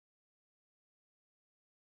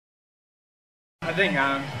I think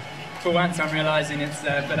for once I'm realising it's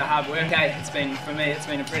a bit of hard work. For me it's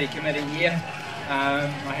been a pretty committed year. I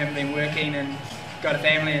haven't been working and got a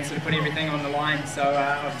family and sort of put everything on the line, so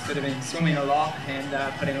I've sort of been swimming a lot and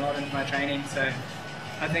putting a lot into my training, so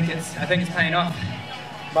I think it's paying off.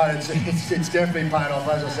 But it's definitely paying off.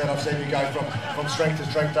 As I said, I've seen you go from strength to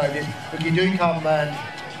strength over here. But you do come and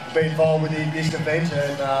be involved with this event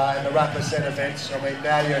and the Rapper Set events. I mean,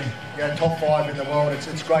 now you're top 5 in the world.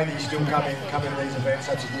 It's great that you still come to these events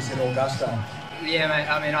such as this in Augusta. Yeah, mate.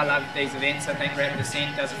 I mean, I love these events. I think Rapper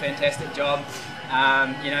Descent does a fantastic job.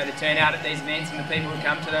 The turnout at these events and the people who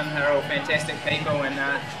come to them are all fantastic people, and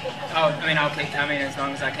I'll keep coming as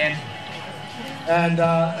long as I can. And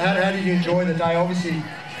how did you enjoy the day? Obviously,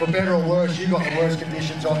 for better or worse, you got the worst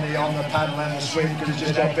conditions on the paddle and the swim because it's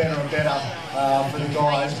just got better and better for the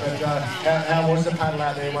guys. But how was the paddle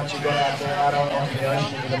out there once you got out onto the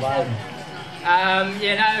ocean into the bay?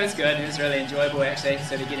 It was good. It was really enjoyable actually,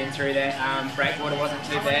 sort of getting through that. Breakwater wasn't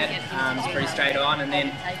too bad. It was pretty straight on, and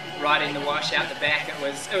then riding the wash out the back, it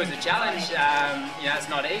was a challenge. It's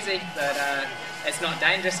not easy, but it's not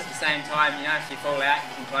dangerous at the same time. If you fall out,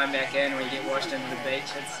 you can climb back in, or you get washed into the beach.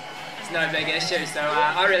 It's no big issue. So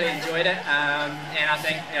I really enjoyed it, and I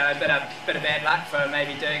think a bit of bad luck for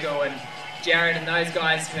maybe Dougal and Jared and those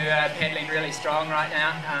guys who are paddling really strong right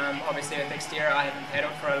now. Obviously with Xterra I haven't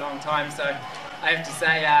paddled for a long time, so I have to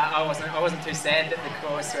say I wasn't too sad that the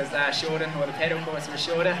course was shortened, or the paddle course was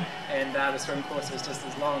shorter, and the swim course was just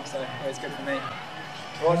as long, so it was good for me.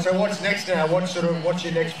 Right, so what's next now? What's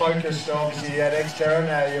your next focus? Obviously at Xterra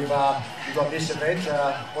now you've got this event.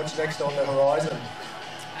 What's next on the horizon?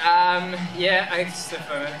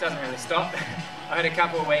 It doesn't really stop. I had a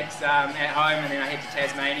couple of weeks at home, and then I head to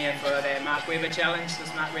Tasmania for that Mark Webber challenge, and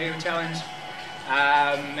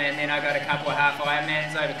then I got a couple of half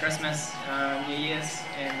Ironmans over Christmas, New Year's,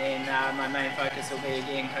 and then my main focus will be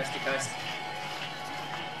again coast to coast.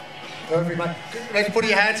 Perfect, mate. Let's put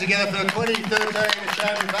your hands together for the 2013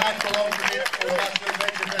 Australian Basketball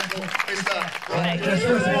First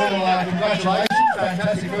of all, congratulations.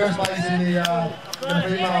 Fantastic first place in the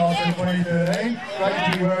females in 2013. Great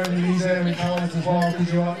to be wearing the New Zealand colours as well,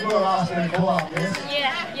 because you were last in the call-up, yes?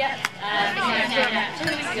 Yeah. I think I found out 2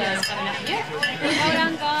 weeks ago it's coming up here. Well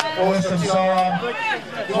done, guys. Awesome. So,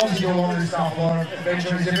 obviously you're all this stuff, a lot of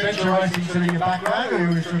adventure. Is adventure racing sort of your background, or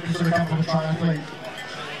you sort of come from a triathlete?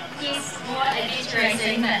 Yes, more adventure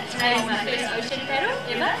racing, but today was my first ocean paddle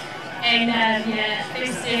ever. And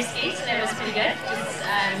first surf ski, so that was pretty good.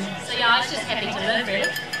 I was just happy to live, really.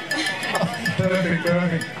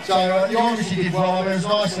 Perfect. So you obviously did well. It was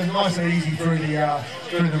nice and easy through the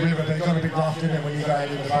river, but it got a bit rough, didn't it, when you got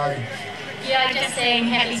into the bay? Yeah, I just sang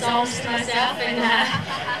happy songs to myself, and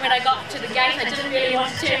when I got to the gate I didn't really want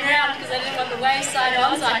to turn around because I didn't want the waves side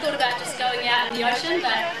on, so I thought about just going out in the ocean,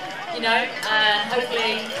 but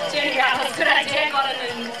hopefully turning around was a good idea. Got it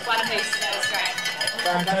in one piece, that was great.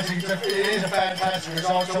 Fantastic. It is a fantastic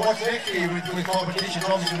result. So what's next for you with competitions?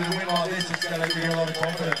 Obviously with a win like this, it's going to give you a lot of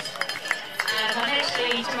confidence. I'm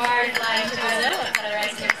actually tomorrow flying to Brazil. I've got a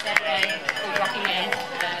race next Saturday with Rocky Man.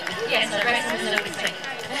 So the race in Brazil this week.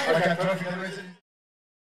 Okay, perfect.